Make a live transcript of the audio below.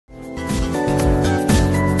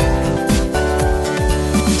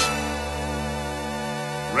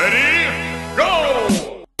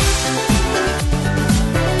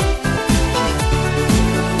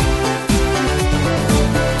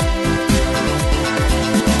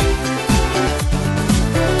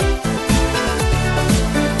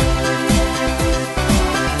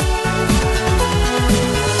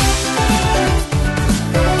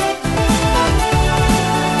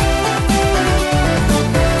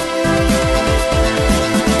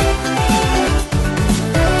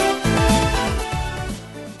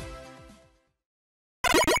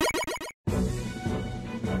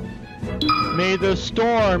the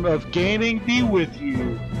storm of gaming be with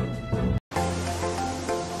you.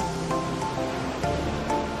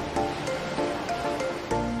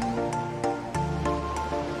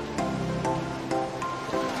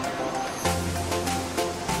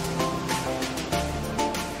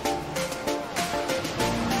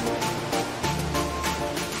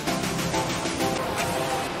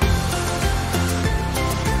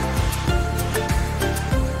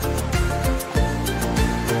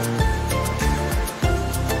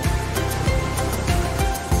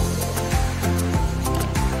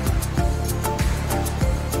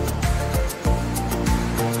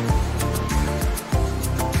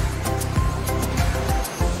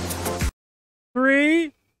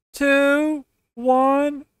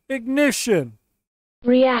 Ignition.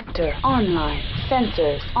 Reactor online.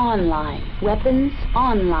 Sensors online. Weapons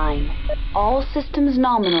online. All systems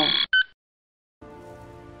nominal.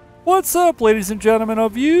 What's up, ladies and gentlemen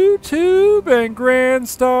of YouTube and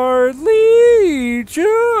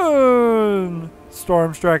GrandStarLegion?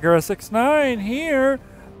 Stormstriker SX9 here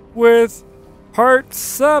with part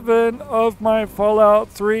 7 of my Fallout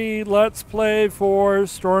 3 Let's Play for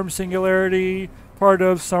Storm Singularity, part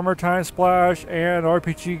of Summertime Splash and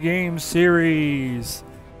RPG Games series.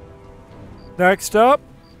 Next up,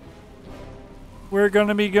 we're going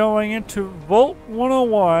to be going into Vault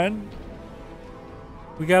 101.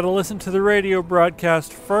 We got to listen to the radio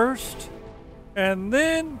broadcast first, and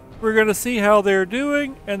then we're going to see how they're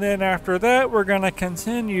doing, and then after that we're going to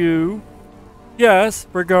continue. Yes,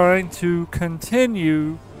 we're going to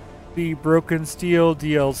continue the Broken Steel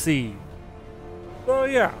DLC. So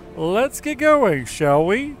yeah, let's get going, shall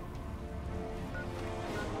we?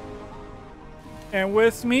 And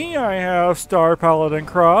with me I have Star Paladin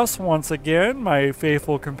Cross once again, my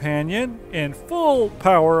faithful companion, in full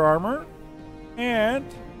power armor. And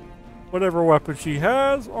whatever weapon she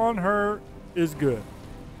has on her is good.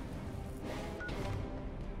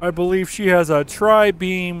 I believe she has a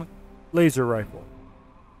tri-beam laser rifle.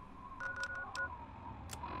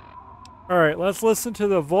 Alright, let's listen to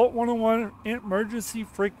the Vault 101 emergency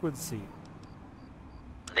frequency.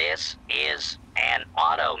 This is an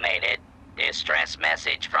automated distress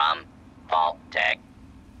message from Vault Tech.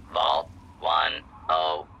 Vault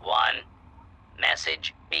 101.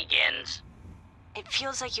 Message begins. It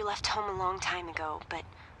feels like you left home a long time ago, but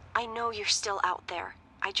I know you're still out there.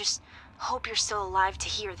 I just hope you're still alive to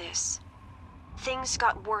hear this. Things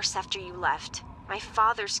got worse after you left. My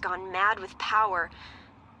father's gone mad with power.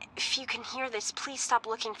 If you can hear this, please stop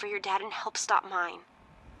looking for your dad and help stop mine.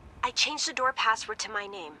 I changed the door password to my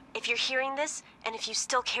name. If you're hearing this, and if you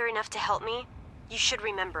still care enough to help me, you should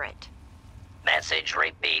remember it. Message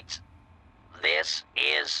repeats. This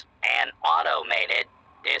is an automated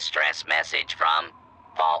distress message from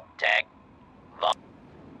Vault Tech.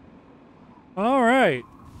 Alright.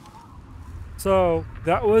 So,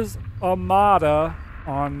 that was Amada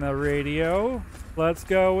on the radio. Let's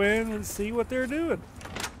go in and see what they're doing.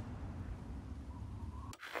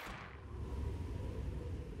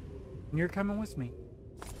 You're coming with me.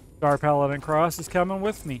 Star Paladin Cross is coming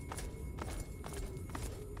with me.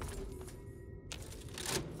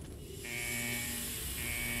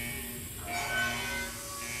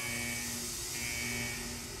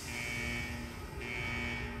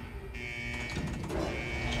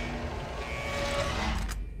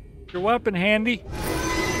 Your weapon handy?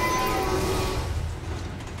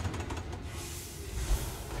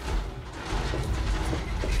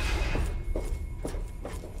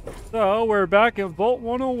 So, we're back at Vault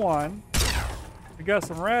 101. We got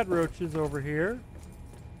some rad roaches over here.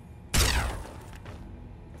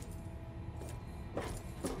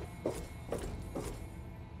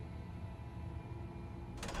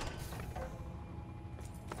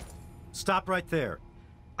 Stop right there.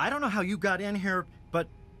 I don't know how you got in here, but...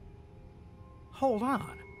 Hold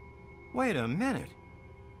on. Wait a minute.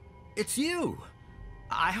 It's you!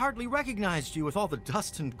 I hardly recognized you with all the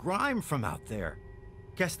dust and grime from out there.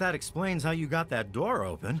 Guess that explains how you got that door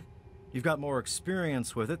open. You've got more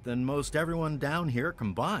experience with it than most everyone down here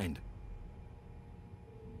combined.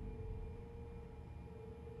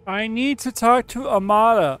 I need to talk to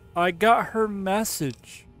Amada. I got her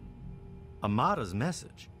message. Amada's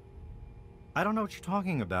message? I don't know what you're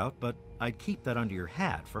talking about, but I'd keep that under your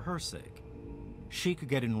hat for her sake. She could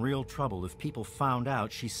get in real trouble if people found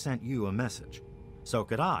out she sent you a message. So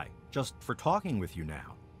could I, just for talking with you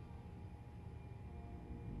now.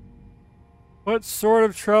 What sort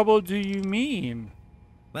of trouble do you mean?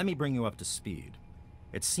 Let me bring you up to speed.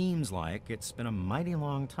 It seems like it's been a mighty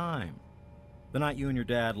long time. The night you and your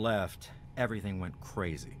dad left, everything went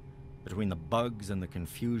crazy. Between the bugs and the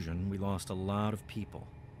confusion, we lost a lot of people.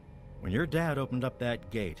 When your dad opened up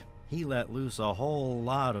that gate, he let loose a whole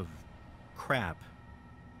lot of crap,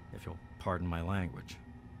 if you'll pardon my language.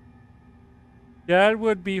 Dad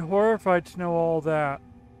would be horrified to know all that.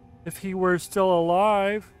 If he were still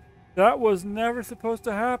alive, that was never supposed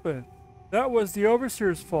to happen. That was the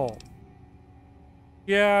Overseer's fault.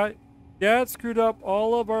 Yeah, Dad screwed up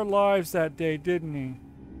all of our lives that day, didn't he?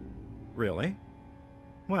 Really?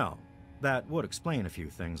 Well, that would explain a few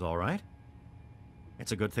things, all right.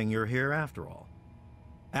 It's a good thing you're here after all.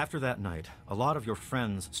 After that night, a lot of your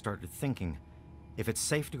friends started thinking, if it's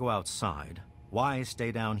safe to go outside, why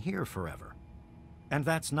stay down here forever? And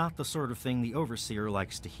that's not the sort of thing the Overseer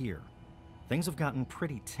likes to hear. Things have gotten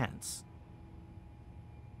pretty tense.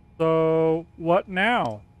 So, what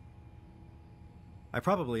now? I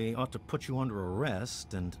probably ought to put you under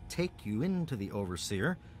arrest and take you into the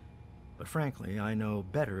Overseer, but frankly, I know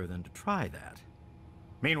better than to try that.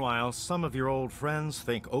 Meanwhile, some of your old friends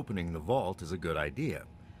think opening the vault is a good idea.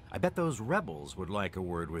 I bet those rebels would like a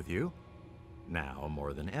word with you, now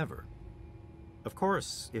more than ever. Of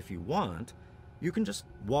course, if you want, you can just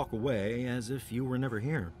walk away as if you were never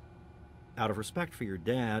here. Out of respect for your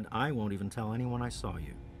dad, I won't even tell anyone I saw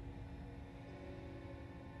you.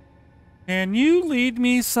 Can you lead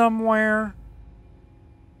me somewhere?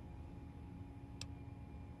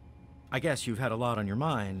 I guess you've had a lot on your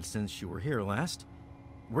mind since you were here last.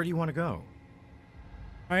 Where do you want to go?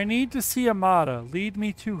 I need to see Amada. Lead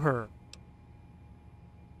me to her.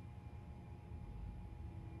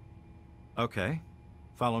 Okay,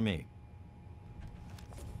 follow me.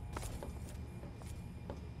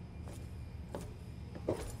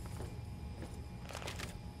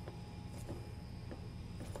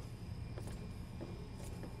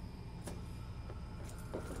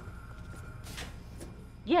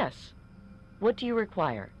 Yes. What do you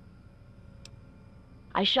require?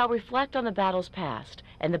 I shall reflect on the battles past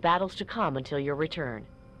and the battles to come until your return.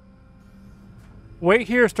 Wait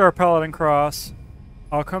here, Star Paladin Cross.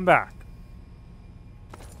 I'll come back.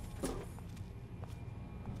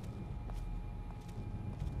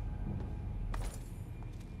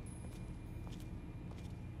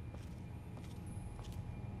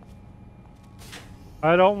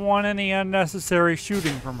 I don't want any unnecessary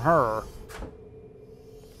shooting from her.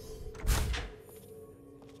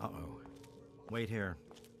 Uh-oh. Wait here.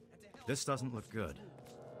 This doesn't look good.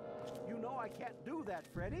 You know I can't do that,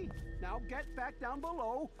 Freddy. Now get back down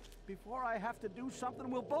below before I have to do something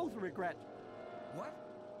we'll both regret. What?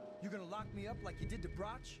 You're gonna lock me up like you did to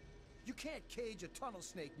Broch? You can't cage a tunnel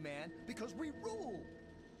snake, man, because we rule!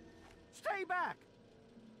 Stay back!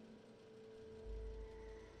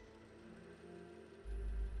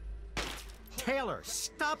 Taylor,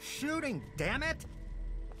 stop shooting, damn it!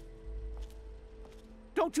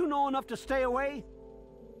 Don't you know enough to stay away?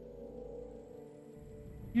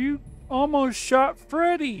 You almost shot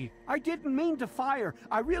Freddy. I didn't mean to fire.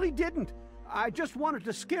 I really didn't. I just wanted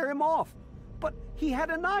to scare him off. But he had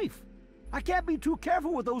a knife. I can't be too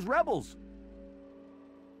careful with those rebels.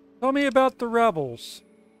 Tell me about the rebels.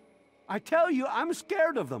 I tell you, I'm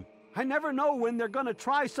scared of them. I never know when they're gonna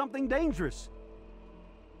try something dangerous.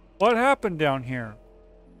 What happened down here?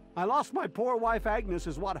 I lost my poor wife Agnes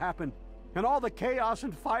is what happened. And all the chaos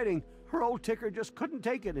and fighting, her old ticker just couldn't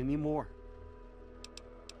take it anymore.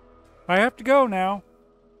 I have to go now.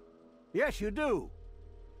 Yes, you do.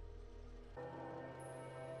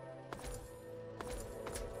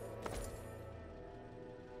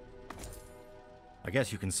 I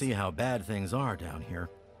guess you can see how bad things are down here.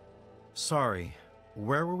 Sorry,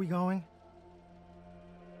 where were we going?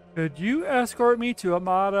 Could you escort me to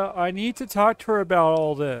Amada? I need to talk to her about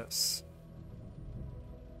all this.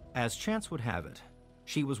 As chance would have it,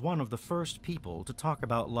 she was one of the first people to talk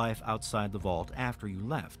about life outside the vault after you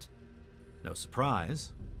left. No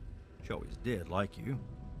surprise. She always did like you.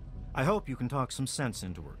 I hope you can talk some sense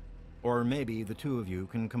into her. Or maybe the two of you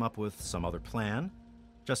can come up with some other plan.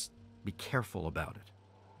 Just be careful about it.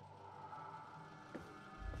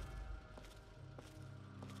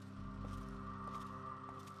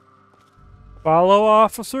 Follow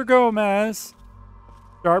Officer Gomez.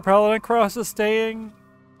 Star Paladin Cross is staying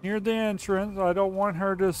near the entrance. I don't want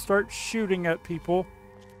her to start shooting at people.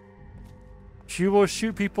 She will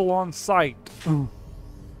shoot people on sight.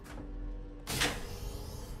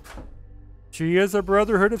 She is a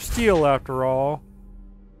Brotherhood of Steel, after all.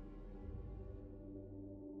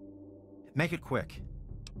 Make it quick.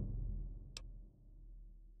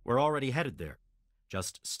 We're already headed there.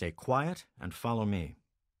 Just stay quiet and follow me.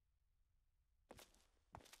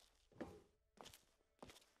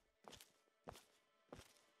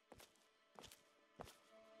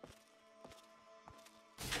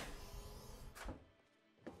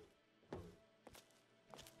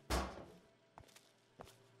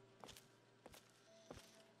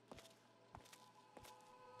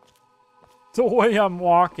 The way I'm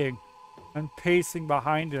walking. I'm pacing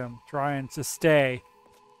behind him, trying to stay.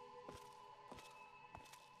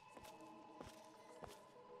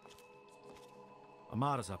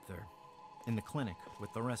 Amada's up there, in the clinic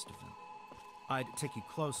with the rest of them. I'd take you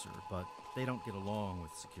closer, but they don't get along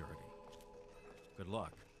with security. Good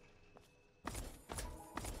luck.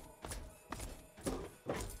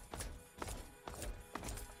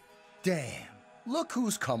 Damn, look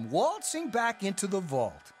who's come waltzing back into the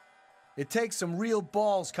vault. It takes some real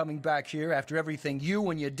balls coming back here after everything you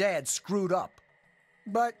and your dad screwed up.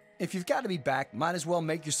 But if you've got to be back, might as well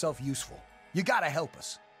make yourself useful. You gotta help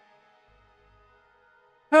us.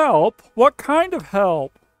 Help? What kind of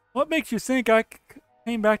help? What makes you think I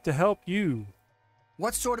came back to help you?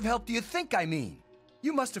 What sort of help do you think I mean?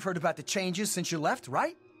 You must have heard about the changes since you left,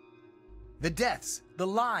 right? The deaths, the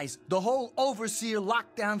lies, the whole overseer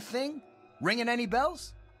lockdown thing? Ringing any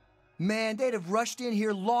bells? Man, they'd have rushed in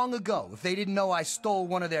here long ago if they didn't know I stole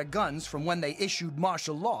one of their guns from when they issued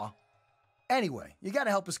martial law. Anyway, you gotta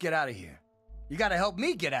help us get out of here. You gotta help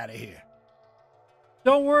me get out of here.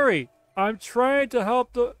 Don't worry. I'm trying to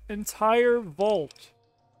help the entire vault.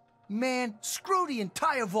 Man, screw the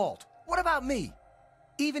entire vault. What about me?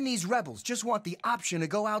 Even these rebels just want the option to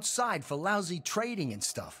go outside for lousy trading and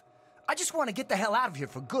stuff. I just want to get the hell out of here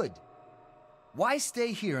for good. Why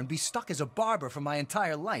stay here and be stuck as a barber for my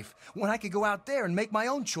entire life when I could go out there and make my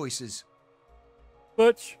own choices?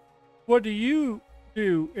 Butch, what do you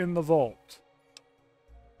do in the vault?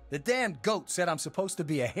 The damn goat said I'm supposed to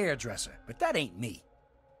be a hairdresser, but that ain't me.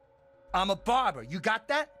 I'm a barber, you got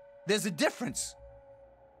that? There's a difference.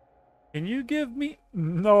 Can you give me...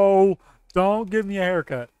 No, don't give me a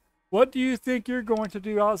haircut. What do you think you're going to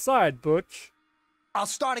do outside, Butch? I'll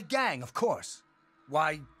start a gang, of course.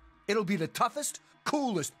 Why, it'll be the toughest,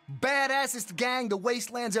 coolest, badassest gang the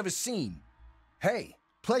Wasteland's ever seen. Hey,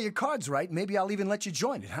 play your cards right, maybe I'll even let you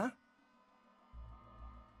join it, huh?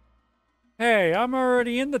 Hey, I'm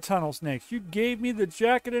already in the Tunnel Snakes. You gave me the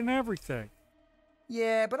jacket and everything.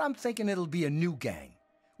 Yeah, but I'm thinking it'll be a new gang.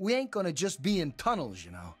 We ain't gonna just be in tunnels,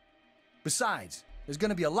 you know. Besides, there's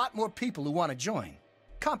gonna be a lot more people who want to join.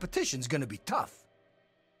 Competition's gonna be tough.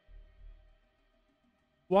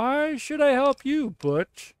 Why should I help you,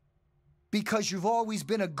 Butch? Because you've always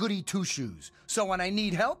been a goody two-shoes. So when I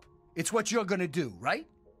need help, it's what you're gonna do, right?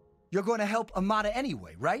 You're gonna help Amada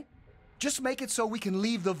anyway, right? Just make it so we can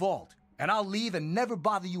leave the vault, and I'll leave and never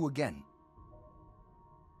bother you again.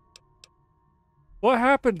 What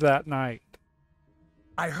happened that night?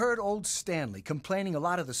 I heard old Stanley complaining a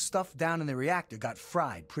lot of the stuff down in the reactor got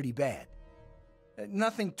fried pretty bad.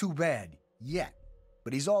 Nothing too bad, yet.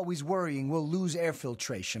 But he's always worrying we'll lose air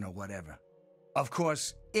filtration or whatever. Of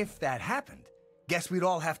course, if that happened, guess we'd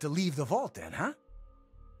all have to leave the vault then, huh?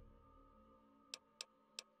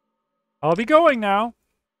 I'll be going now.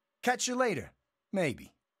 Catch you later.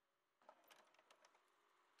 Maybe.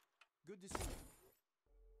 Good to see you.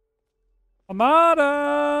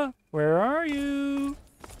 Amada! Where are you?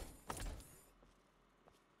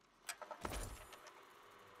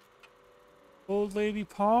 Old Lady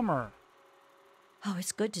Palmer. Oh,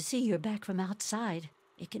 it's good to see you're back from outside.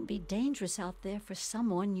 It can be dangerous out there for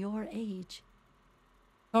someone your age.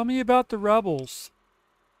 Tell me about the rebels.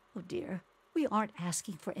 Oh, dear. We aren't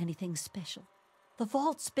asking for anything special. The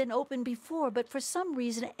vault's been open before, but for some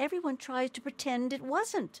reason everyone tries to pretend it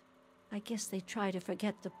wasn't. I guess they try to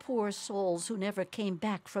forget the poor souls who never came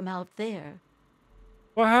back from out there.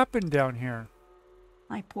 What happened down here?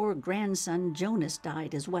 My poor grandson Jonas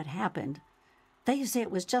died is what happened. They say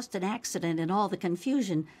it was just an accident in all the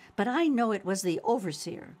confusion, but I know it was the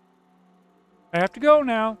overseer. I have to go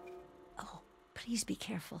now. Oh, please be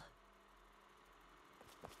careful.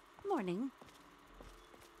 Morning.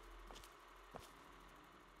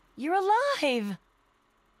 You're alive!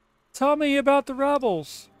 Tell me about the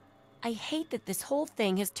rebels. I hate that this whole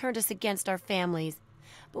thing has turned us against our families.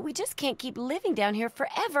 But we just can't keep living down here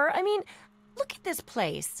forever. I mean, look at this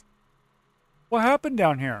place. What happened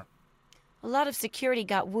down here? A lot of security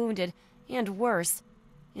got wounded, and worse.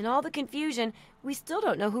 In all the confusion, we still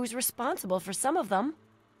don't know who's responsible for some of them.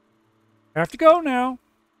 I have to go now.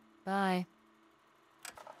 Bye.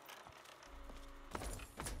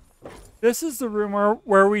 This is the room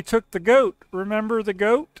where we took the goat. Remember the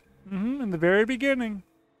goat? In the very beginning.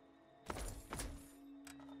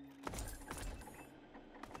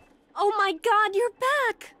 Oh my God, you're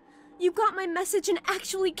back! You got my message and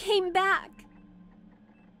actually came back.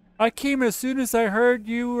 I came as soon as I heard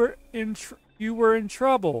you were in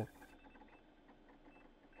trouble.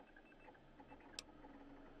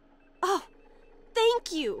 Oh,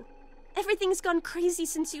 thank you. Everything's gone crazy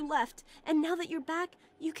since you left, and now that you're back,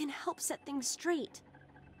 you can help set things straight.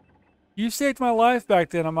 You saved my life back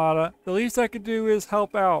then, Amada. The least I could do is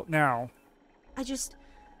help out now. I just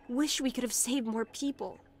wish we could have saved more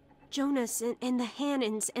people. Jonas and the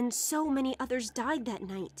Hannons and so many others died that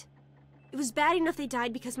night. It was bad enough they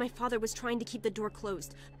died because my father was trying to keep the door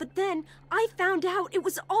closed. But then I found out it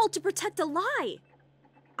was all to protect a lie.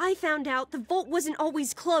 I found out the vault wasn't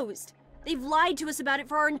always closed. They've lied to us about it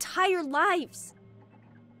for our entire lives.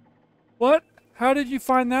 What? How did you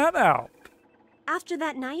find that out? After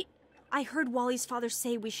that night, I heard Wally's father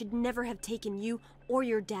say we should never have taken you or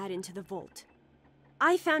your dad into the vault.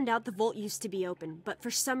 I found out the vault used to be open, but for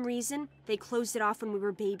some reason, they closed it off when we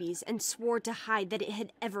were babies and swore to hide that it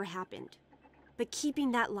had ever happened. But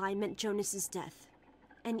keeping that lie meant Jonas's death.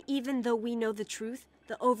 And even though we know the truth,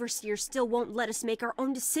 the Overseer still won't let us make our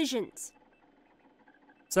own decisions.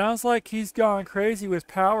 Sounds like he's gone crazy with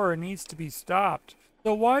power and needs to be stopped.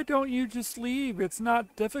 So why don't you just leave? It's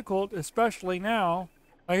not difficult, especially now.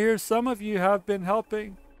 I hear some of you have been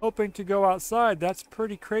hoping to go outside. That's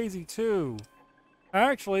pretty crazy too.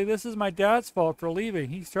 Actually, this is my dad's fault for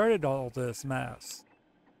leaving. He started all this mess.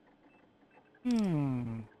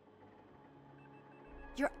 You're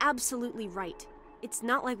absolutely right. It's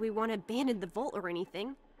not like we want to abandon the vault or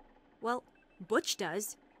anything. Well, Butch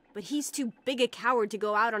does, but he's too big a coward to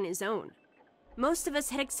go out on his own. Most of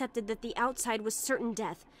us had accepted that the outside was certain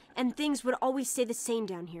death, and things would always stay the same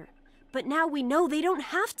down here. But now we know they don't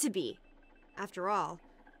have to be. After all,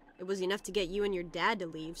 it was enough to get you and your dad to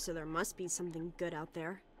leave, so there must be something good out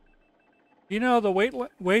there. You know, the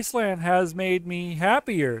wasteland has made me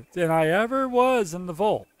happier than I ever was in the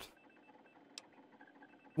vault.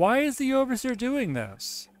 Why is the Overseer doing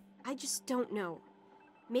this? I just don't know.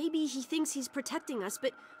 Maybe he thinks he's protecting us,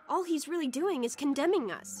 but all he's really doing is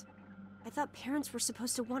condemning us. I thought parents were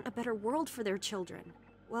supposed to want a better world for their children.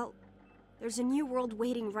 Well, there's a new world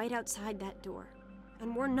waiting right outside that door,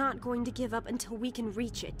 and we're not going to give up until we can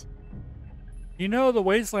reach it. You know, the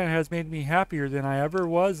wasteland has made me happier than I ever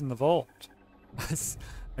was in the vault.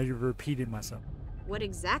 I repeated myself. What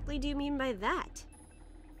exactly do you mean by that?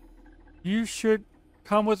 You should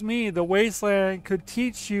come with me. The wasteland could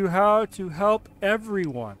teach you how to help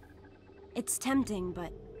everyone. It's tempting,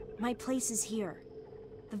 but my place is here.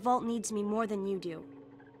 The vault needs me more than you do.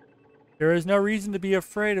 There is no reason to be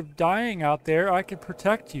afraid of dying out there. I can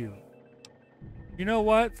protect you. You know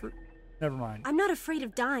what? Never mind. I'm not afraid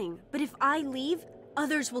of dying, but if I leave,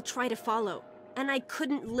 others will try to follow. And I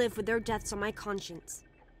couldn't live with their deaths on my conscience.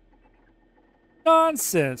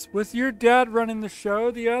 Nonsense! With your dad running the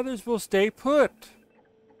show, the others will stay put.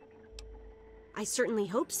 I certainly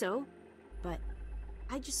hope so, but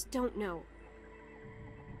I just don't know.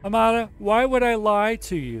 Amada, why would I lie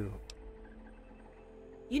to you?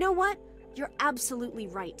 You know what? You're absolutely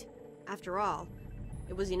right. After all,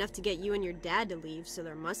 it was enough to get you and your dad to leave, so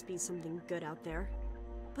there must be something good out there.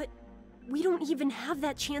 But we don't even have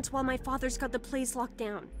that chance while my father's got the place locked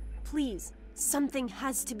down. Please, something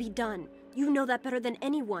has to be done. You know that better than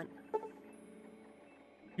anyone.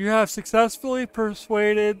 You have successfully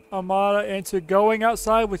persuaded Amada into going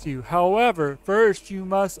outside with you. However, first you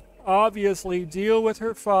must obviously deal with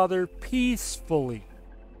her father peacefully.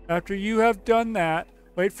 After you have done that,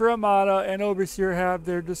 wait for Amada and Overseer have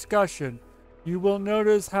their discussion. You will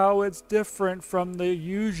notice how it's different from the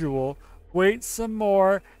usual. Wait some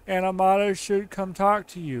more, and Amada should come talk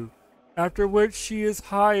to you. After which she is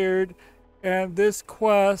hired, and this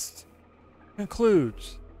quest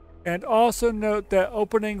concludes. And also note that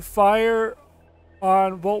opening fire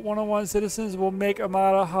on Vault 101 citizens will make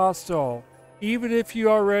Amada hostile, even if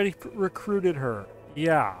you already recruited her.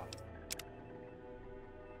 Yeah.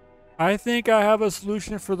 I think I have a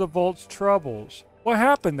solution for the Vault's troubles. What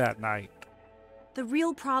happened that night? The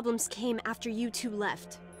real problems came after you two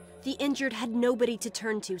left. The injured had nobody to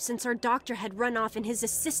turn to since our doctor had run off and his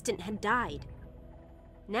assistant had died.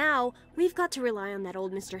 Now, we've got to rely on that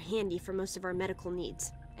old Mr. Handy for most of our medical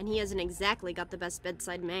needs, and he hasn't exactly got the best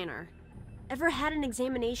bedside manner. Ever had an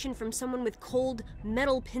examination from someone with cold,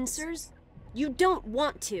 metal pincers? You don't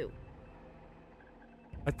want to.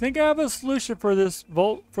 I think I have a solution for this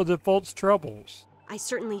Vault, for the Vault's troubles. I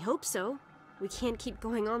certainly hope so. We can't keep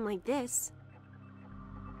going on like this.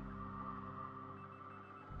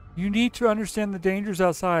 You need to understand the dangers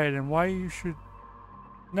outside and why you should...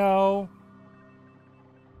 No.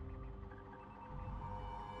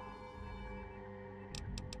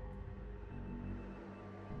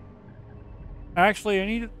 Actually, I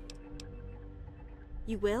need...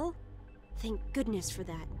 You will? Thank goodness for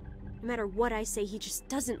that. No matter what I say, he just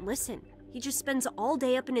doesn't listen. He just spends all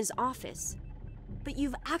day up in his office. but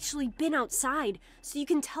you've actually been outside, so you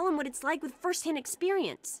can tell him what it's like with first-hand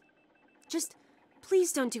experience. Just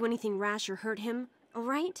please don't do anything rash or hurt him, all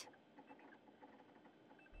right?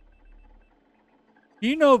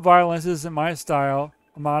 You know violence isn't my style,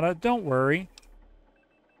 Amanda. Don't worry.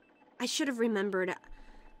 I should have remembered.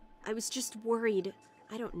 I was just worried.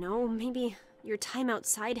 I don't know, maybe your time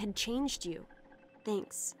outside had changed you.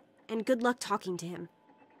 Thanks, and good luck talking to him.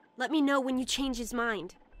 Let me know when you change his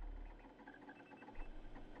mind.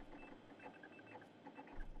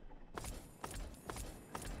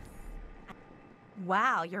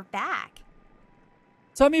 Wow, you're back.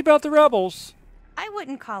 Tell me about the rebels. I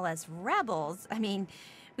wouldn't call us rebels. I mean,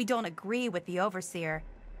 we don't agree with the Overseer,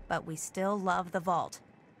 but we still love the vault.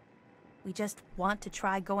 We just want to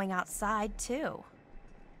try going outside, too.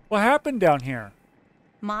 What happened down here?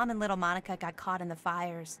 Mom and little Monica got caught in the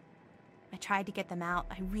fires. I tried to get them out.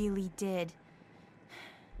 I really did.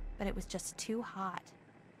 But it was just too hot.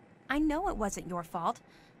 I know it wasn't your fault,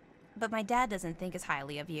 but my dad doesn't think as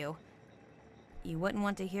highly of you. You wouldn't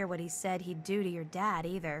want to hear what he said he'd do to your dad,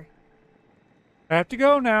 either. I have to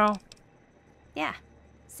go now. Yeah.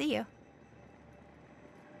 See you.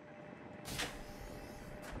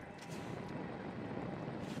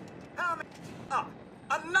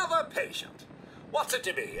 Another patient. What's it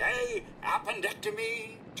to be, eh?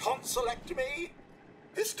 Appendectomy? Tonsillectomy?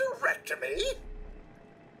 Hysterectomy?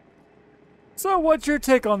 So what's your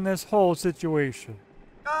take on this whole situation?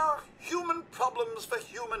 Human problems for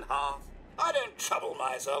human hearth. I don't trouble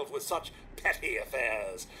myself with such petty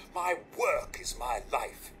affairs. My work is my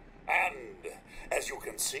life. And, as you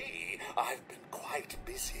can see, I've been quite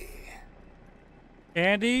busy.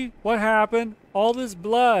 Andy, what happened? All this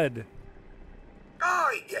blood.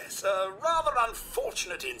 Yes, a rather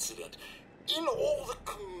unfortunate incident. In all the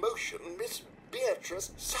commotion, Miss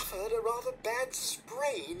Beatrice suffered a rather bad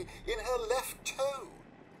sprain in her left toe.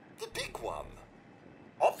 The big one.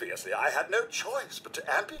 Obviously, I had no choice but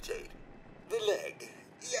to amputate the leg.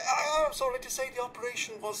 I'm sorry to say the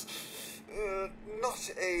operation was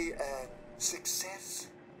not a success.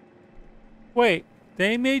 Wait,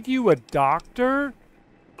 they made you a doctor?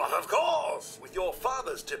 But of course, with your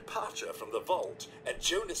father's departure from the vault and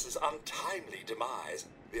Jonas's untimely demise,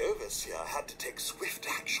 the Overseer had to take swift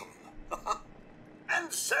action.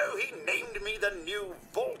 And so he named me the new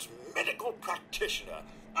Vault Medical Practitioner.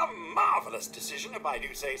 A marvelous decision, if I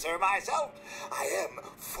do say so myself. I am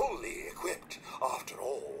fully equipped, after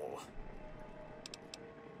all.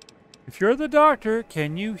 If you're the doctor,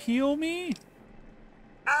 can you heal me?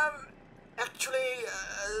 Actually,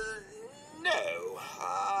 no.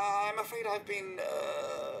 I'm afraid I've been,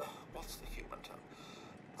 what's the human term?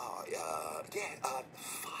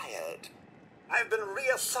 Fired. I've been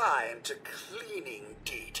reassigned to cleaning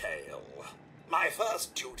detail. My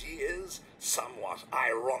first duty is, somewhat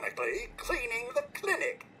ironically, cleaning the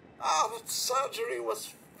clinic. But surgery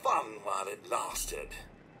was fun while it lasted.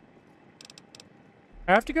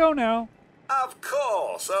 I have to go now. Of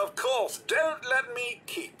course. Don't let me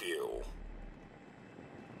keep you.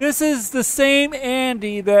 This is the same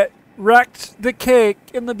Andy that wrecked the cake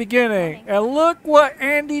in the beginning. And look what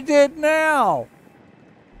Andy did now.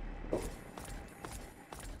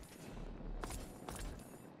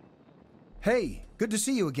 Hey, good to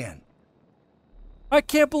see you again. I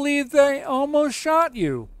can't believe they almost shot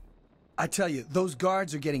you. I tell you, those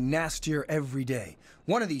guards are getting nastier every day.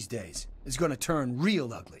 One of these days, it's going to turn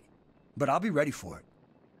real ugly. But I'll be ready for it.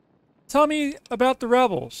 Tell me about the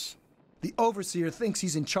rebels. The Overseer thinks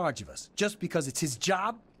he's in charge of us, just because it's his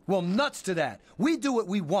job? Well, nuts to that. We do what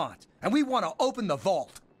we want, and we want to open the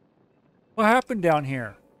vault. What happened down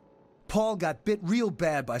here? Paul got bit real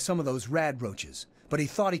bad by some of those rad roaches, but he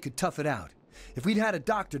thought he could tough it out. If we'd had a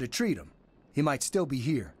doctor to treat him, he might still be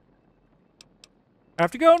here. I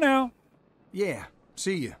have to go now. Yeah,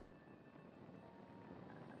 see you.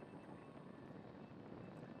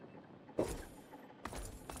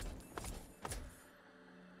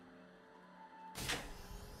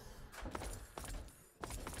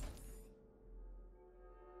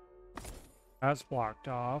 That's blocked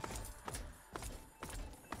off.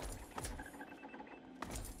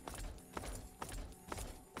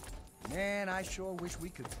 Man, I sure wish we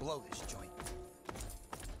could blow this joint.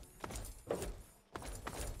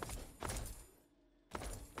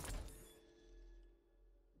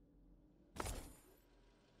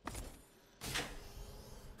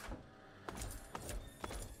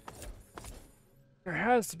 There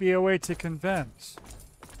has to be a way to convince.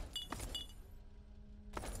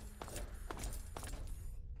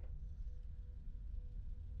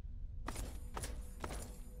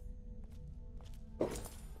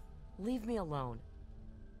 Leave me alone.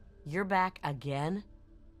 You're back again?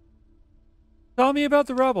 Tell me about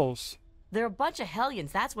the rebels. They're a bunch of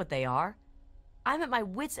hellions, that's what they are. I'm at my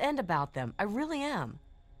wit's end about them. I really am.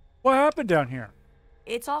 What happened down here?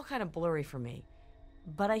 It's all kind of blurry for me.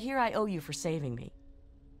 But I hear I owe you for saving me.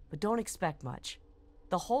 But don't expect much.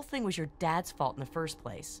 The whole thing was your dad's fault in the first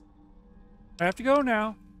place. I have to go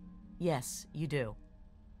now. Yes, you do.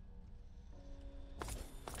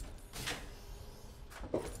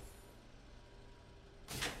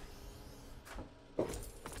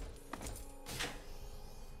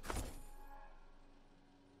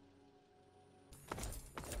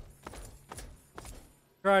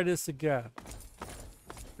 Try this again.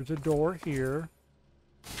 There's a door here.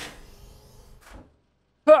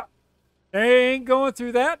 Ha! They ain't going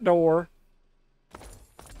through that door.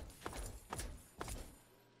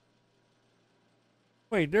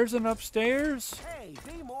 Wait, there's an upstairs? Hey,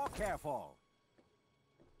 be more careful.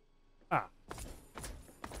 Ah.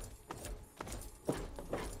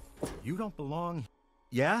 You don't belong.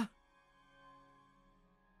 Yeah?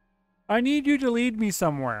 I need you to lead me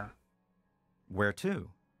somewhere. Where to?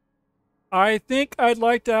 I think I'd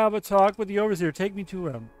like to have a talk with the overseer. Take me to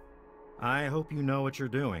him. I hope you know what you're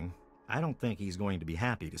doing. I don't think he's going to be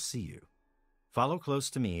happy to see you. Follow close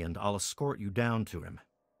to me and I'll escort you down to him.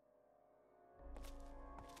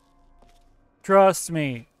 Trust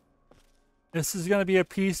me. This is going to be a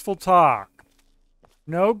peaceful talk.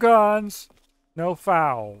 No guns, no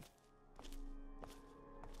foul.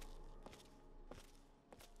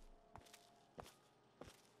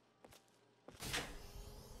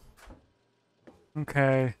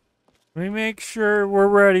 Okay. Let me make sure we're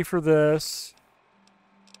ready for this.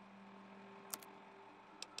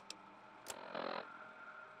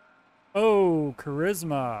 Oh,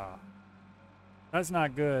 charisma. That's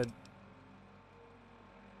not good.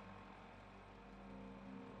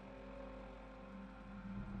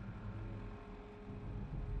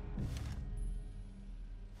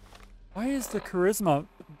 Why is the charisma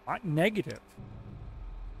negative?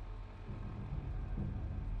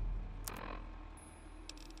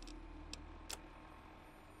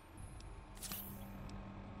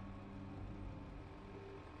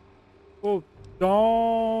 Oh,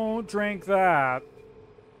 don't drink that.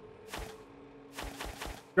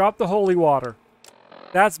 Drop the holy water.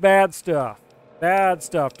 That's bad stuff. Bad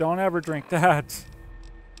stuff. Don't ever drink that.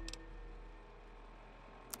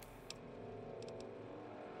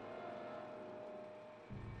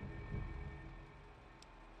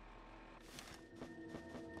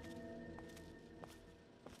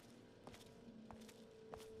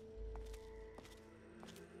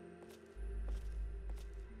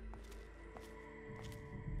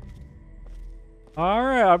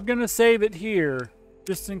 Alright, I'm gonna save it here,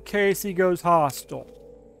 just in case he goes hostile.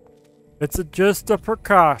 It's just a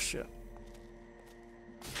precaution.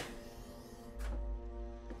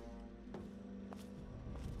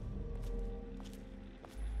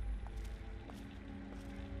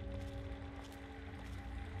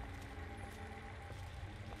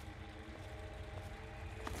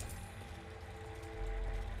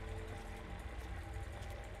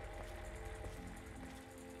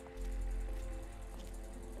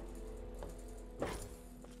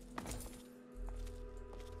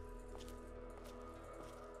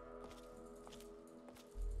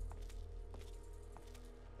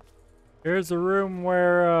 Here's a room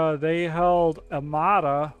where they held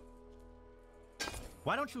Amada.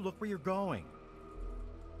 Why don't you look where you're going?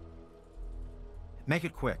 Make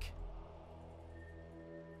it quick.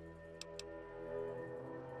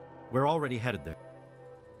 We're already headed there.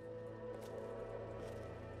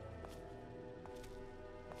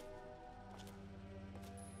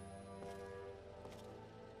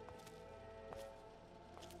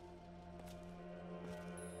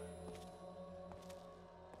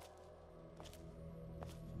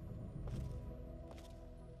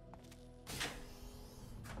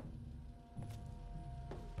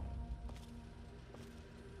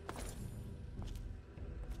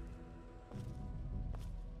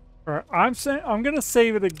 Alright, I'm gonna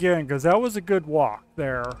save it again because that was a good walk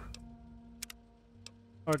there.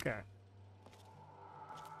 Okay.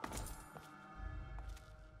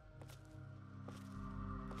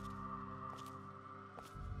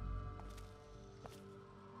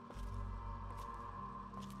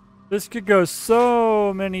 This could go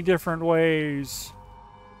so many different ways.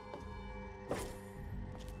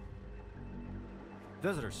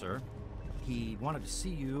 Visitor, sir. He wanted to see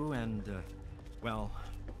you and, well...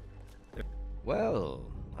 Well,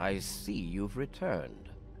 I see you've returned.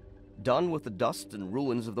 Done with the dust and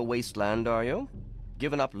ruins of the wasteland, are you?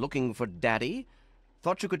 Given up looking for Daddy?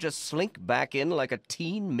 Thought you could just slink back in like a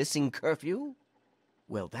teen missing curfew?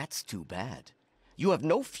 Well, that's too bad. You have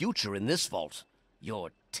no future in this vault.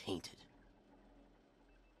 You're tainted.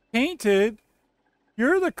 Tainted?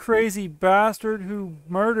 You're the crazy bastard who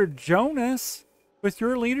murdered Jonas. With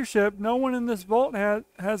your leadership, no one in this vault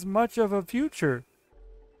has much of a future.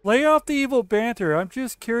 Lay off the evil banter. I'm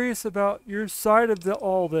just curious about your side of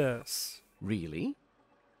all this. Really?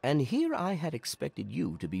 And here I had expected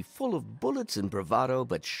you to be full of bullets and bravado,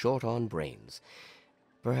 but short on brains.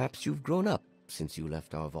 Perhaps you've grown up since you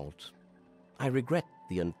left our vault. I regret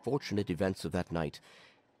the unfortunate events of that night,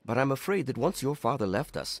 but I'm afraid that once your father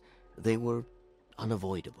left us, they were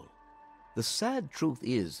unavoidable. The sad truth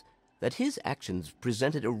is that his actions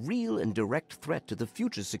presented a real and direct threat to the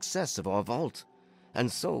future success of our vault, and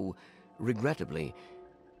so, regrettably,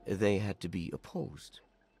 they had to be opposed.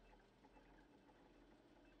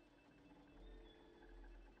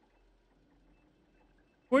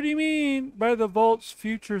 What do you mean by the vault's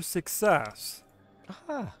future success?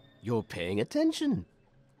 Ah, you're paying attention.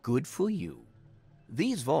 Good for you.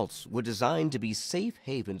 These vaults were designed to be safe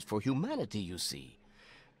havens for humanity, you see.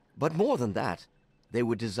 But more than that, they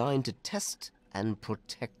were designed to test and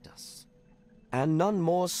protect us. And none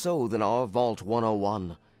more so than our Vault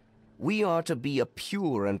 101. We are to be a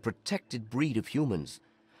pure and protected breed of humans,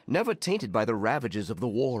 never tainted by the ravages of the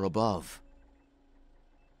war above.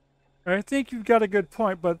 I think you've got a good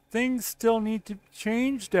point, but things still need to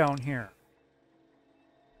change down here.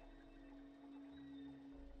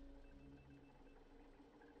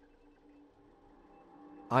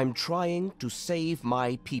 I'm trying to save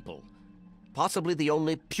my people. Possibly the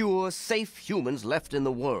only pure, safe humans left in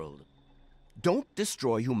the world. Don't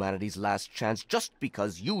destroy humanity's last chance just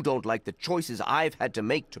because you don't like the choices I've had to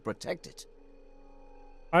make to protect it.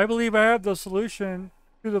 I believe I have the solution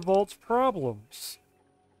to the Vault's problems.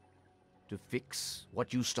 To fix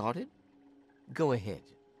what you started? Go ahead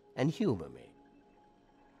and humor me.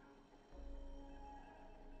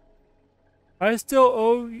 I still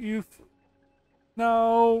owe you...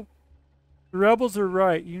 No. The rebels are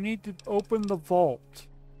right. You need to open the vault.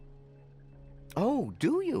 Oh,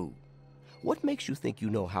 do you? What makes you think you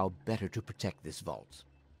know how better to protect this vault?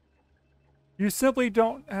 You simply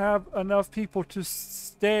don't have enough people to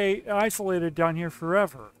stay isolated down here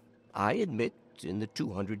forever. I admit, in the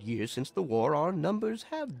 200 years since the war, our numbers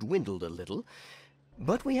have dwindled a little,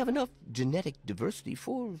 but we have enough genetic diversity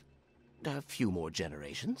for a few more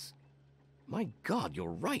generations. My God,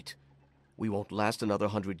 you're right. We won't last another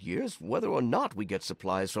 100 years, whether or not we get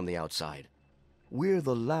supplies from the outside. We're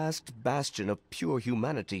the last bastion of pure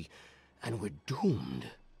humanity, and we're doomed.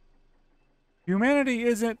 Humanity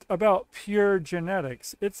isn't about pure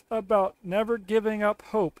genetics. It's about never giving up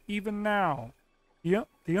hope, even now.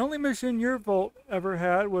 The only mission your vault ever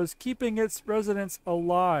had was keeping its residents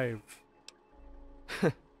alive.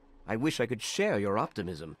 I wish I could share your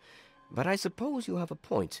optimism, but I suppose you have a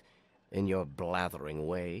point in your blathering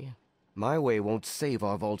way. My way won't save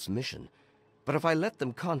our vault's mission, but if I let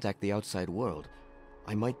them contact the outside world,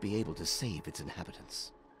 I might be able to save its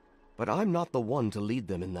inhabitants. But I'm not the one to lead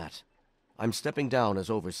them in that. I'm stepping down as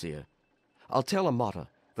overseer. I'll tell Amata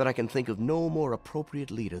that I can think of no more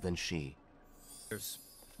appropriate leader than she. There's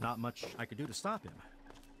not much I could do to stop him.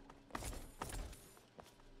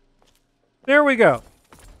 There we go.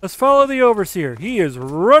 Let's follow the overseer. He is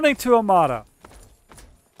running to Amata.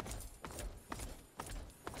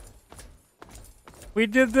 We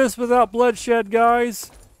did this without bloodshed, guys.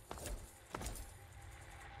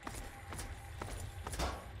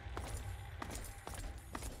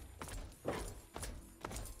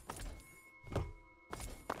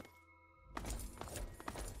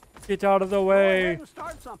 Get out of the way. Go ahead and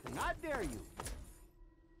start something. I dare you.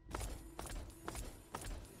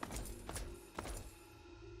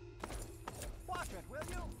 Watch it, will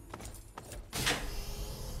you?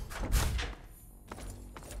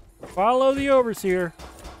 Follow the overseer.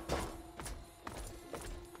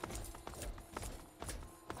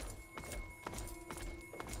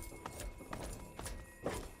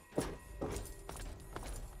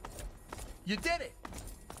 You did it!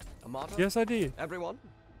 Amata? Yes, I did. Everyone,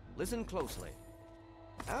 listen closely.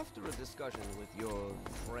 After a discussion with your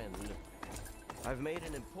friend, I've made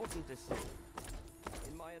an important decision.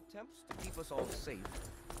 In my attempts to keep us all safe,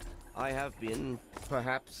 I have been,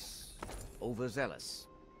 perhaps, overzealous.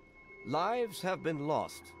 Lives have been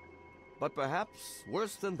lost, but perhaps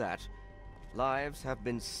worse than that, lives have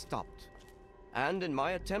been stopped. And in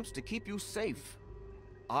my attempts to keep you safe,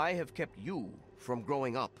 I have kept you from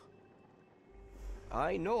growing up.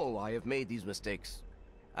 I know I have made these mistakes,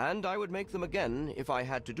 and I would make them again if I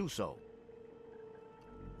had to do so.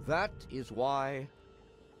 That is why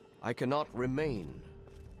I cannot remain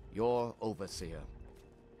your overseer.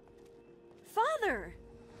 father!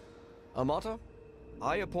 Amata,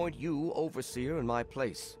 I appoint you overseer in my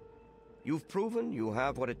place. You've proven you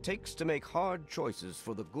have what it takes to make hard choices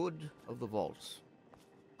for the good of the vaults.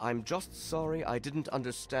 I'm just sorry I didn't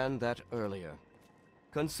understand that earlier.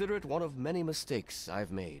 Consider it one of many mistakes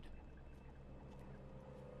I've made.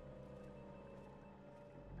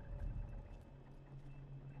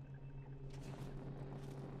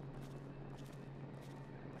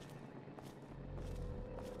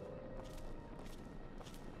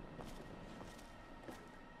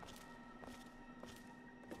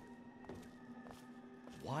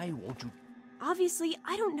 Why won't you? Obviously,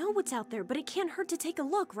 I don't know what's out there, but it can't hurt to take a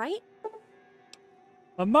look, right?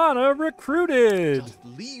 Amata recruited! Just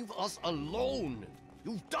leave us alone!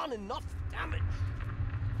 You've done enough damage!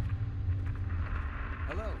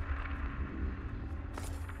 Hello?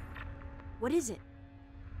 What is it?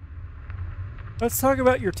 Let's talk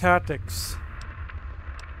about your tactics.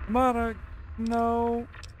 Amata, no.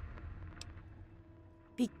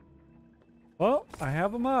 Well, I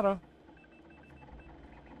have Amata.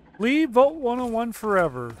 Leave Vault 101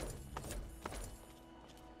 forever.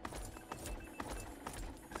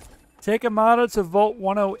 Take Amata to Vault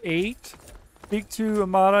 108. Speak to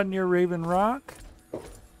Amata near Raven Rock.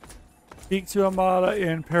 Speak to Amata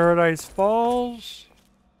in Paradise Falls.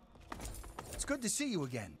 It's good to see you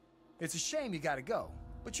again. It's a shame you gotta go,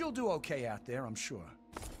 but you'll do okay out there, I'm sure.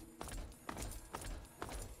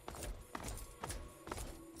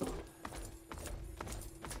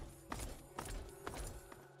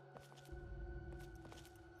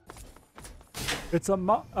 It's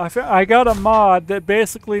I got a mod that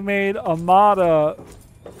basically made Amata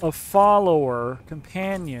a follower,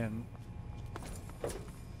 companion.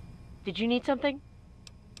 Did you need something?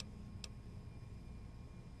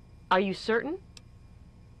 Are you certain?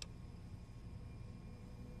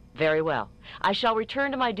 Very well. I shall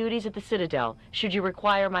return to my duties at the Citadel, should you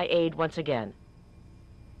require my aid once again.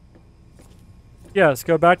 Yes,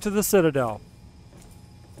 go back to the Citadel.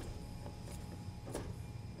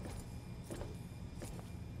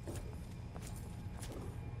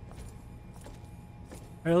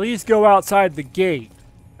 At least go outside the gate.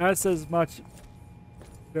 That's as much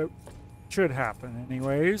that should happen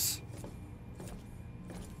anyways.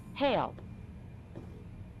 Hail.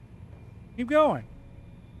 Keep going.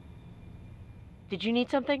 Did you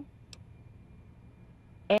need something?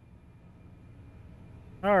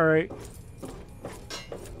 Alright.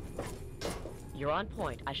 You're on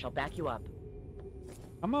point. I shall back you up.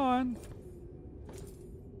 Come on.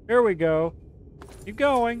 Here we go. Keep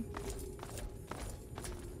going.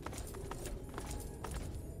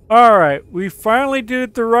 Alright, we finally did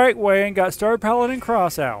it the right way and got Star Paladin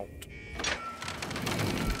Cross out.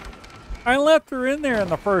 I left her in there in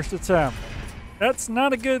the first attempt. That's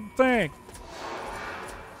not a good thing.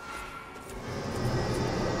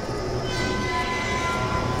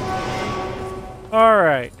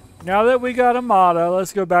 Alright, now that we got Amata,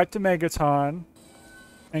 let's go back to Megaton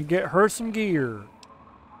and get her some gear.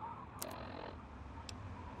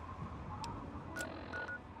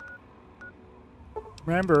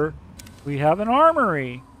 Remember, we have an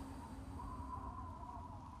armory.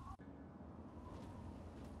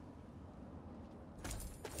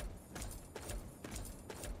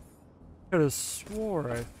 I could have swore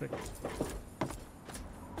I fixed it.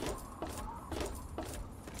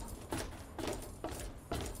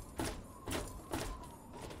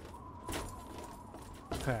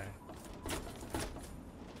 Okay.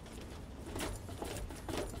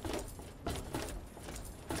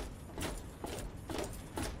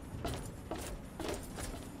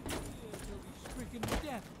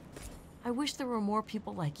 I wish there were more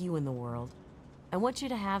people like you in the world. I want you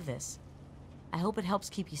to have this. I hope it helps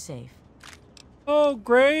keep you safe. Oh,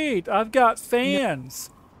 great! I've got fans.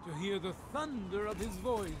 To hear the thunder of his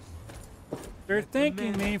voice. They're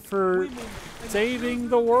thanking me for saving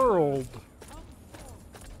the world.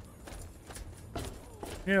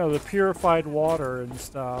 You know, the purified water and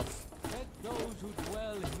stuff. Let those who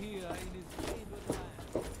dwell here in his favored land.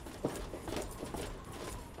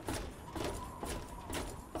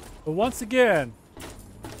 But once again,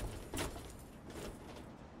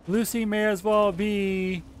 Lucy may as well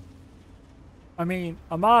be...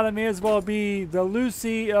 Amata may as well be the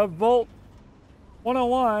Lucy of Vault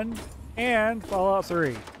 101 and Fallout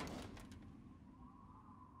 3.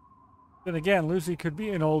 Then again, Lucy could be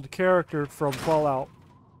an old character from Fallout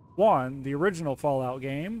 1, the original Fallout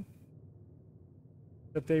game,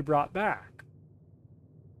 that they brought back.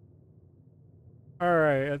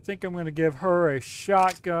 Alright, I think I'm going to give her a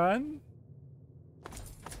shotgun.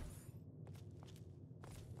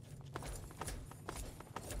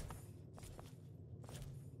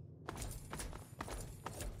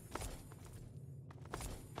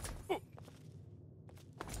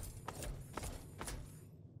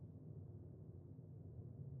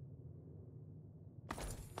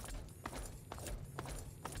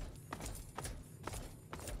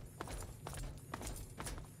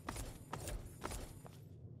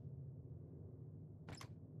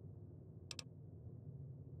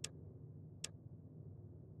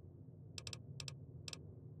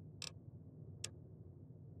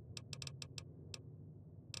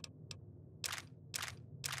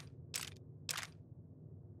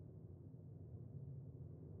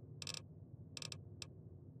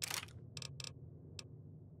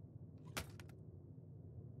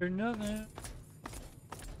 There's nothing.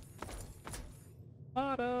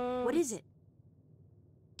 Auto. What is it?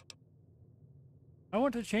 I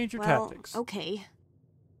want to change your Well, tactics. okay.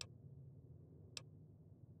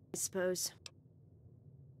 I suppose.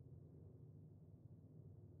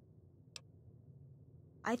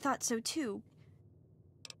 I thought so too.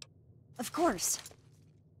 Of course.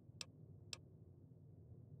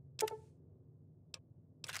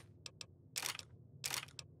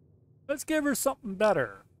 Let's give her something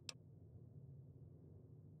better.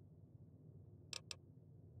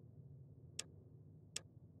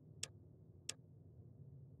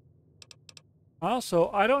 Also,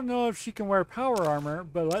 I don't know if she can wear power armor,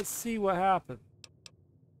 but let's see what happens.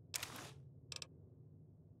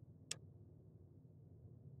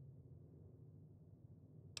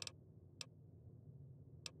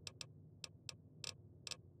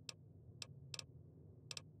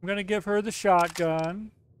 I'm going to give her the shotgun.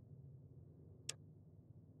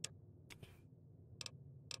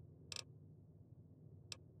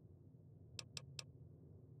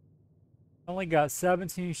 Only got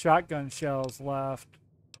 17 shotgun shells left.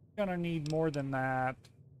 Gonna need more than that.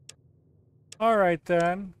 Alright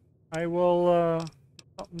then. I will,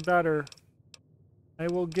 something better. I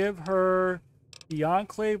will give her the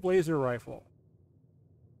Enclave laser rifle.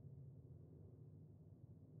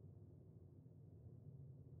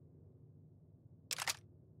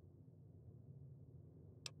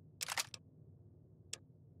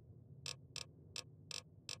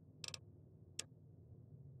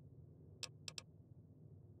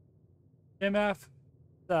 MF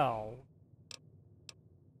cell.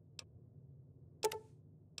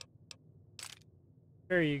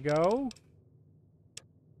 There you go.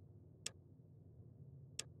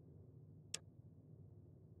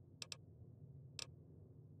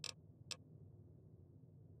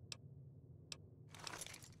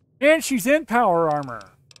 And she's in power armor.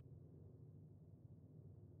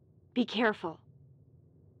 Be careful.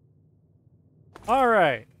 All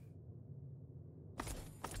right.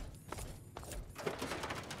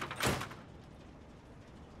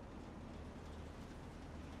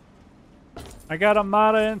 I got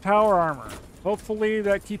Amada in power armor. Hopefully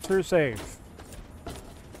that keeps her safe.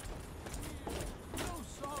 No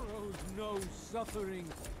sorrows, no suffering.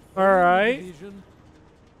 All right. Division.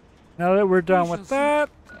 Now that we're done with that,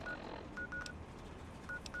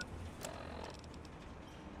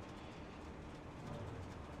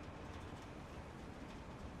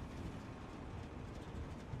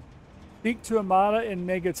 speak to Amada in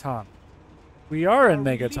Megaton. We are in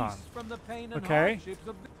Megaton. Okay.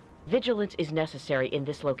 Vigilance is necessary in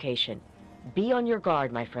this location. Be on your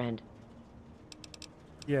guard, my friend.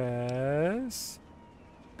 Yes.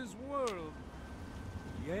 This world.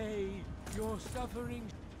 Yea, your suffering.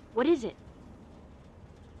 What is it?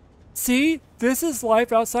 See, this is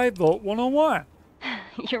life outside Vault 101.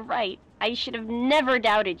 You're right. I should have never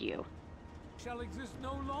doubted you. Shall exist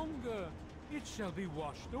no longer. It shall be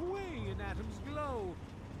washed away in Atom's glow,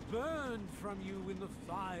 burned from you in the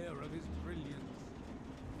fire of his brilliance.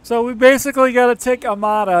 So we basically got to take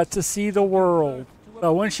Amada to see the world.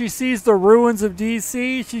 So when she sees the ruins of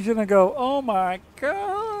DC, she's going to go, oh my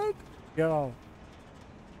god. Go.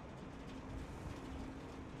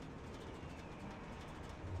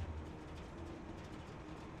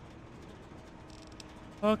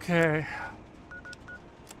 Okay.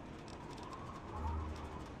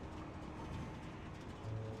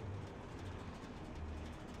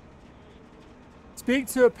 Speak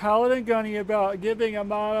to a Paladin Gunny about giving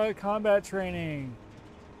Amada combat training.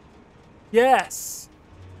 Yes.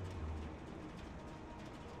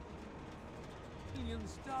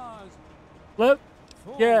 Flip.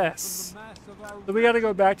 Yes. So we got to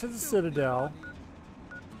go back to the Citadel.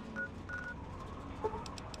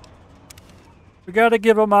 We got to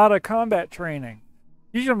give Amada combat training.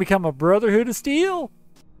 He's going to become a Brotherhood of Steel.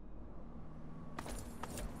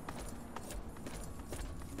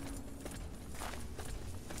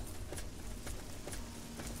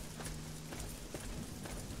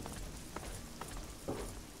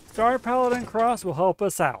 Star Paladin Cross will help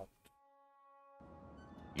us out.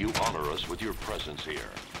 You honor us with your presence here.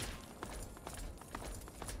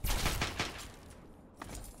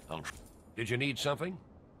 Did you need something?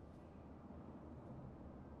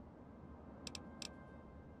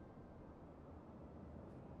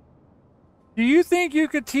 Do you think you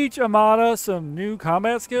could teach Amada some new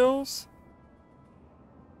combat skills?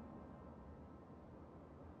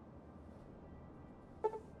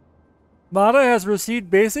 Amada has received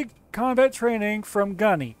basic combat training from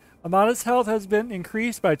Gunny. Amada's health has been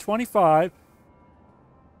increased by 25.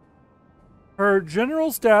 Her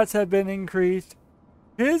general stats have been increased.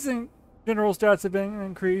 His general stats have been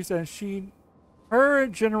increased, and her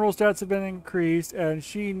general stats have been increased, and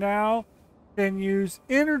she now can use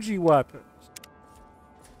energy weapons.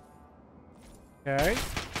 Okay.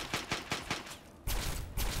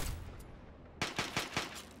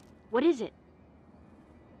 What is it?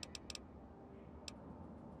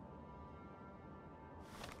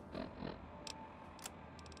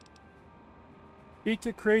 Speak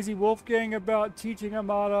to Crazy Wolfgang about teaching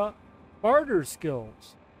Amada barter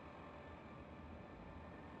skills.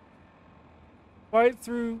 Fight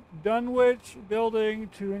through Dunwich building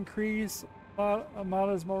to increase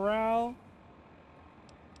Amada's morale.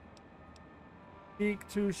 Speak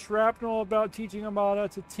to Shrapnel about teaching Amada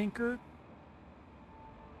to tinker.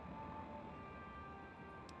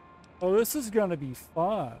 Oh, this is going to be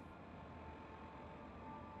fun.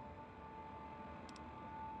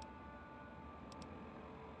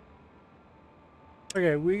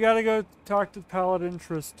 Okay, we gotta go talk to Paladin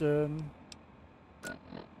Tristan.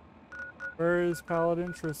 Where is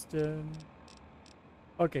Paladin Tristan?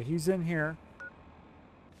 Okay, he's in here.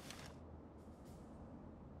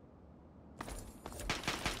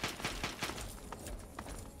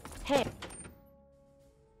 Hey.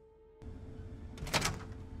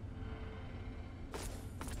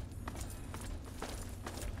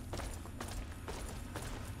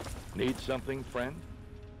 Need something, friend?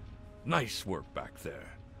 Nice work back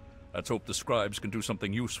there. Let's hope the scribes can do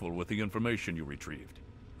something useful with the information you retrieved.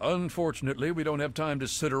 Unfortunately, we don't have time to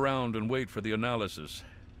sit around and wait for the analysis.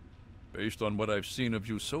 Based on what I've seen of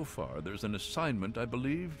you so far, there's an assignment I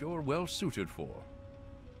believe you're well suited for.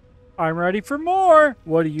 I'm ready for more.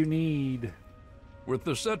 What do you need? With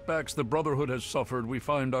the setbacks the Brotherhood has suffered, we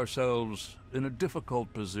find ourselves in a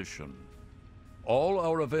difficult position. All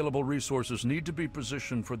our available resources need to be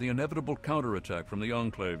positioned for the inevitable counterattack from the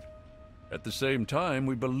Enclave. At the same time,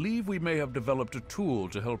 we believe we may have developed a tool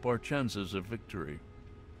to help our chances of victory.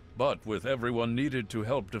 But with everyone needed to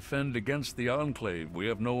help defend against the Enclave, we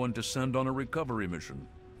have no one to send on a recovery mission.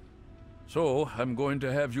 So, I'm going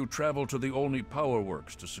to have you travel to the Olney Power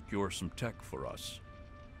Works to secure some tech for us.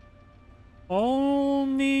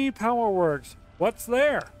 Olney Power Works. What's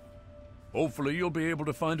there? Hopefully you'll be able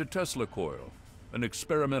to find a Tesla coil, an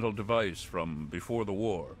experimental device from before the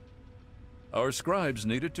war. Our scribes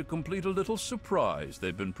needed to complete a little surprise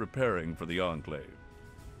they've been preparing for the Enclave.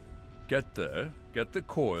 Get there, get the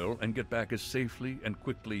coil, and get back as safely and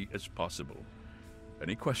quickly as possible.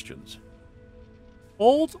 Any questions?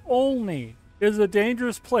 Old Olney is a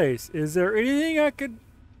dangerous place. Is there anything I could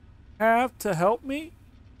have to help me?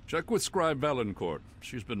 Check with Scribe Valancourt.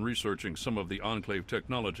 She's been researching some of the Enclave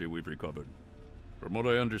technology we've recovered. From what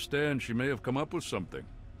I understand, she may have come up with something.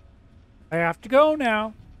 I have to go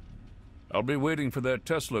now. I'll be waiting for that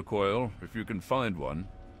Tesla coil, if you can find one.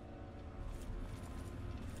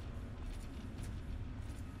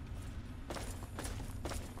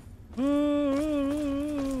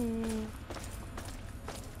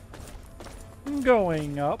 I'm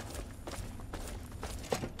going up.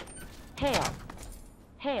 Hail.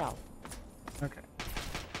 Hail. Okay.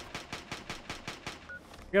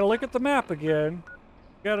 Gotta look at the map again.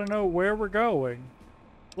 Gotta know where we're going.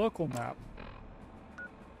 Local map.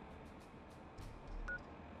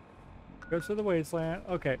 Go to the wasteland.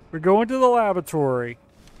 Okay, we're going to the laboratory.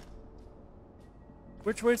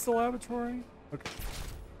 Which way's the laboratory? Okay.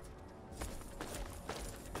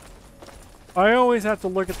 I always have to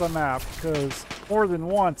look at the map, because more than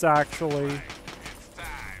once, actually.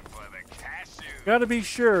 Gotta be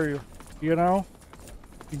sure, you know?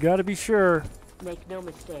 You gotta be sure. Make no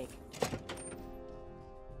mistake.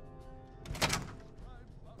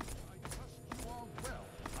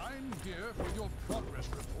 I'm here for your progress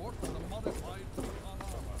report on the modified Recon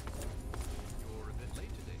armor. You're a bit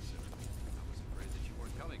late today, sir. I was afraid that you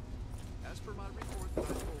weren't coming. As per my report that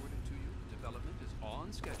I forwarded to you, development is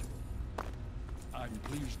on schedule. I'm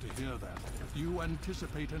pleased to hear that. Do you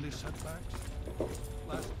anticipate any setbacks?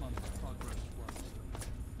 Last month's progress was...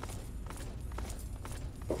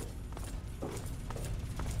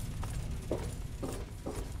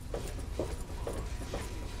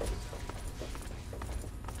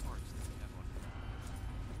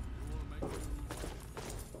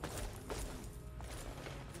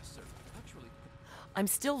 I'm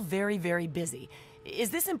still very, very busy.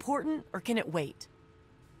 Is this important, or can it wait?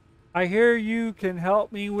 I hear you can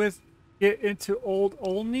help me with get into Old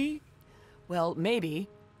Olney? Well, maybe.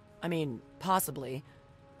 I mean, possibly.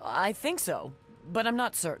 I think so, but I'm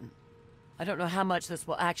not certain. I don't know how much this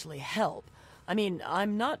will actually help. I mean,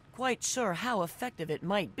 I'm not quite sure how effective it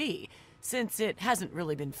might be, since it hasn't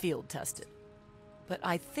really been field tested. but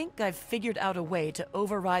I think I've figured out a way to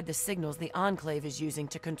override the signals the Enclave is using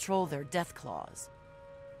to control their death claws.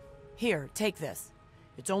 Here, take this.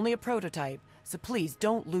 It's only a prototype, so please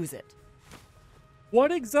don't lose it. What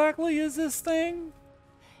exactly is this thing?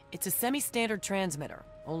 It's a semi-standard transmitter,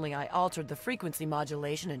 only I altered the frequency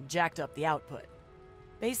modulation and jacked up the output.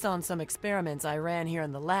 Based on some experiments I ran here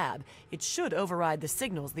in the lab, it should override the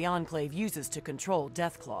signals the Enclave uses to control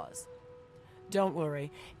death claws. Don't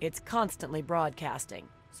worry, it's constantly broadcasting,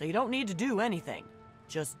 so you don't need to do anything.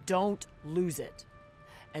 Just don't lose it.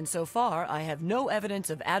 And so far, I have no evidence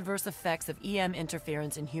of adverse effects of EM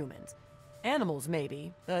interference in humans. Animals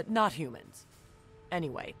maybe, but not humans.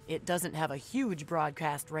 Anyway, it doesn't have a huge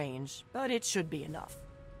broadcast range, but it should be enough.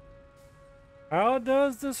 How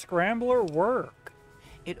does the scrambler work?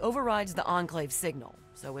 It overrides the Enclave signal,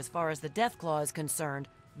 so as far as the death claw is concerned,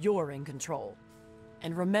 you're in control.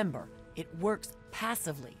 And remember, it works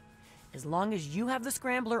passively. As long as you have the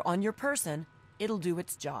scrambler on your person, it'll do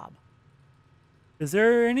its job. Is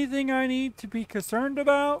there anything I need to be concerned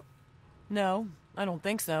about? No, I don't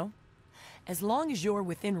think so. As long as you're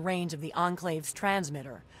within range of the Enclave's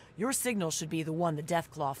transmitter, your signal should be the one the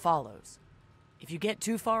Deathclaw follows. If you get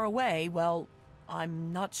too far away, well,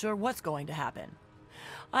 I'm not sure what's going to happen.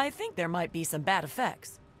 I think there might be some bad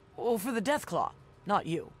effects. Well, for the Deathclaw, not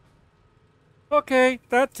you. Okay,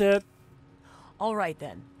 that's it. All right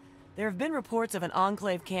then. There have been reports of an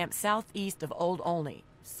Enclave camp southeast of Old Olney,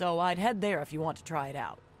 so I'd head there if you want to try it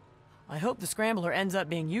out. I hope the scrambler ends up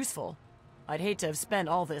being useful. I'd hate to have spent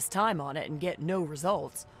all this time on it and get no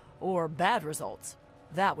results, or bad results.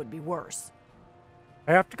 That would be worse.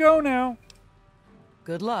 I have to go now.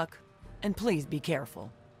 Good luck, and please be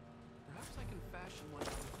careful. Perhaps I can fashion one.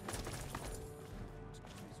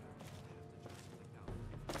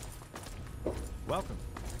 Welcome.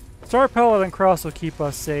 Star Pellet and Cross will keep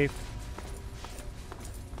us safe.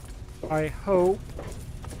 I hope.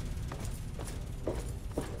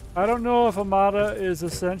 I don't know if Amada is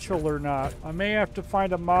essential or not. I may have to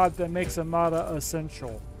find a mod that makes Amada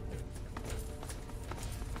essential.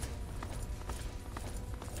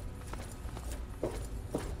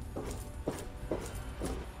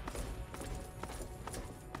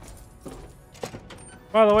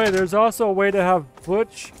 By the way, there's also a way to have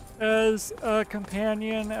Butch as a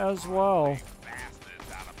companion as well.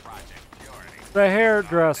 The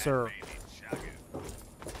hairdresser.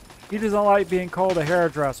 He doesn't like being called a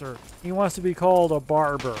hairdresser. He wants to be called a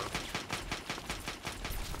barber.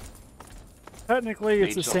 Technically,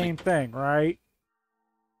 it's the same thing, right?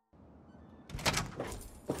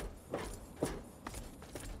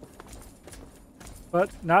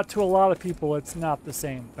 But not to a lot of people, it's not the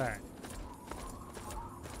same thing.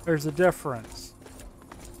 There's a difference.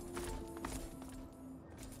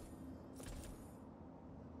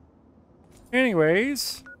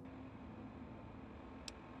 Anyways.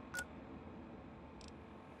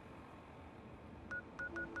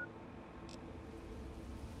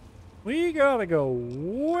 We gotta go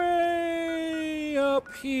way up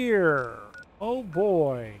here. Oh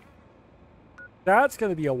boy. That's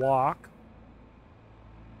gonna be a walk.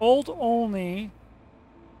 Old only.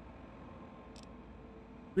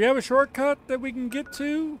 We have a shortcut that we can get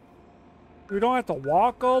to? We don't have to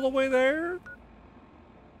walk all the way there?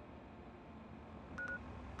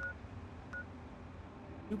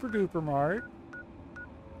 Super duper mart.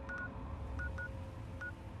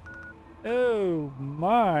 Oh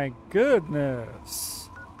my goodness.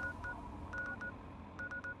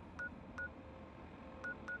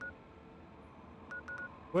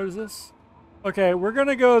 What is this? Okay, we're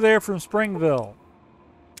gonna go there from Springville.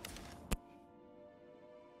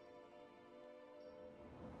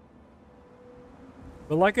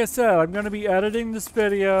 But like I said, I'm going to be editing this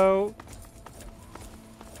video.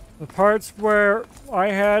 The parts where I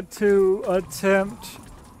had to attempt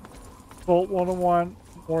Volt 101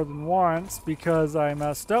 more than once because I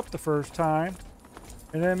messed up the first time.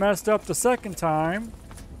 And then messed up the second time.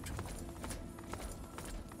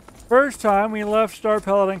 First time we left Star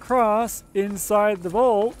Pellet and Cross inside the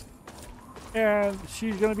vault. And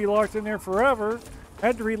she's going to be locked in there forever.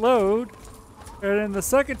 Had to reload. And then the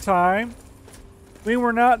second time, we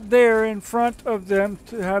were not there in front of them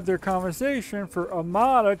to have their conversation for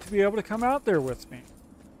Amada to be able to come out there with me.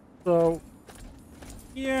 So,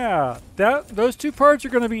 yeah, those two parts are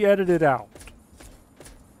going to be edited out.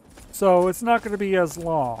 So it's not going to be as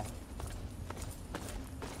long.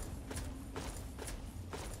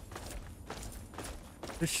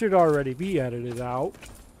 This should already be edited out.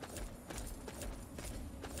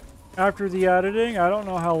 After the editing, I don't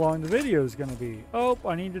know how long the video is going to be. Oh,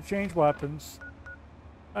 I need to change weapons.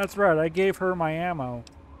 That's right, I gave her my ammo.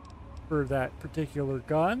 for that particular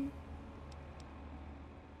gun.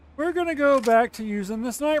 We're going to go back to using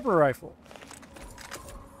the sniper rifle.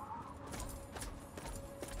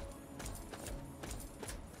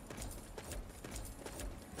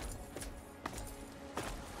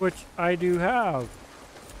 Which I do have.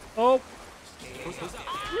 Oh. Leave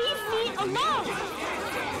me alone!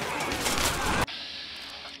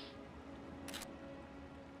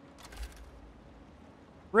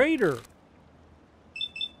 Raider.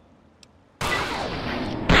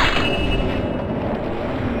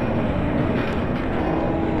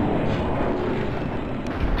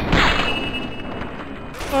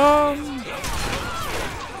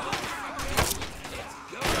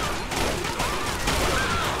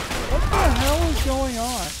 What the hell is going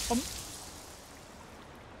on?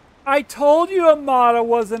 I told you Amada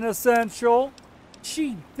wasn't essential.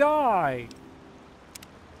 She died.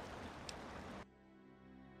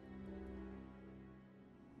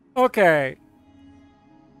 Okay.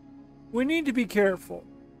 We need to be careful.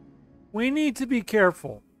 We need to be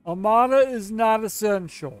careful. Amada is not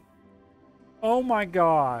essential. Oh my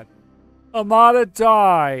god. Amada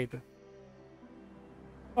died.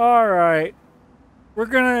 Alright. We're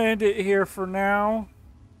gonna end it here for now.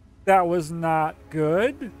 That was not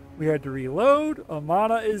good. We had to reload.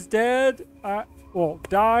 Amada is dead. Well,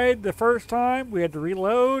 died the first time. We had to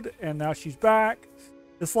reload, and now she's back.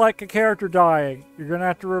 It's like a character dying. You're going to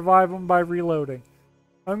have to revive them by reloading.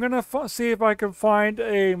 I'm going to see if I can find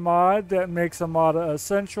a mod that makes Amada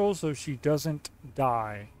essential so she doesn't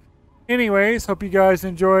die. Anyways, hope you guys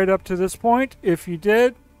enjoyed up to this point. If you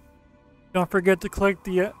did, don't forget to click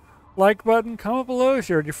the like button, comment below,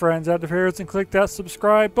 share with your friends, add to favorites, and click that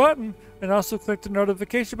subscribe button. And also click the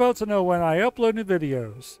notification bell to know when I upload new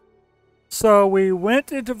videos. So we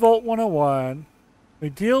went into Vault 101. We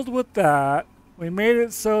dealt with that. We made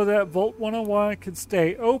it so that Vault 101 could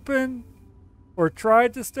stay open, or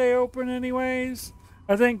tried to stay open anyways.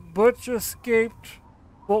 I think Butch escaped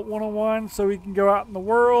Vault 101 so he can go out in the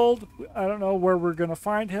world. I don't know where we're going to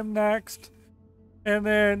find him next. And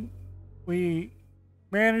then we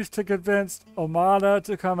managed to convince Amada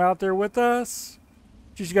to come out there with us.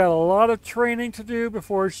 She's got a lot of training to do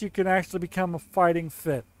before she can actually become a fighting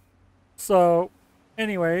fit. So,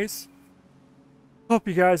 anyways, hope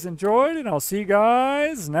you guys enjoyed, and I'll see you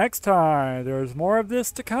guys next time. There's more of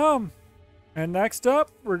this to come. And next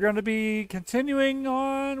up, we're going to be continuing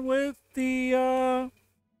on with the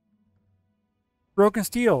Broken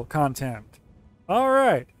Steel content.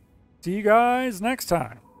 Alright, see you guys next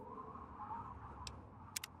time.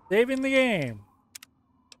 Saving the game.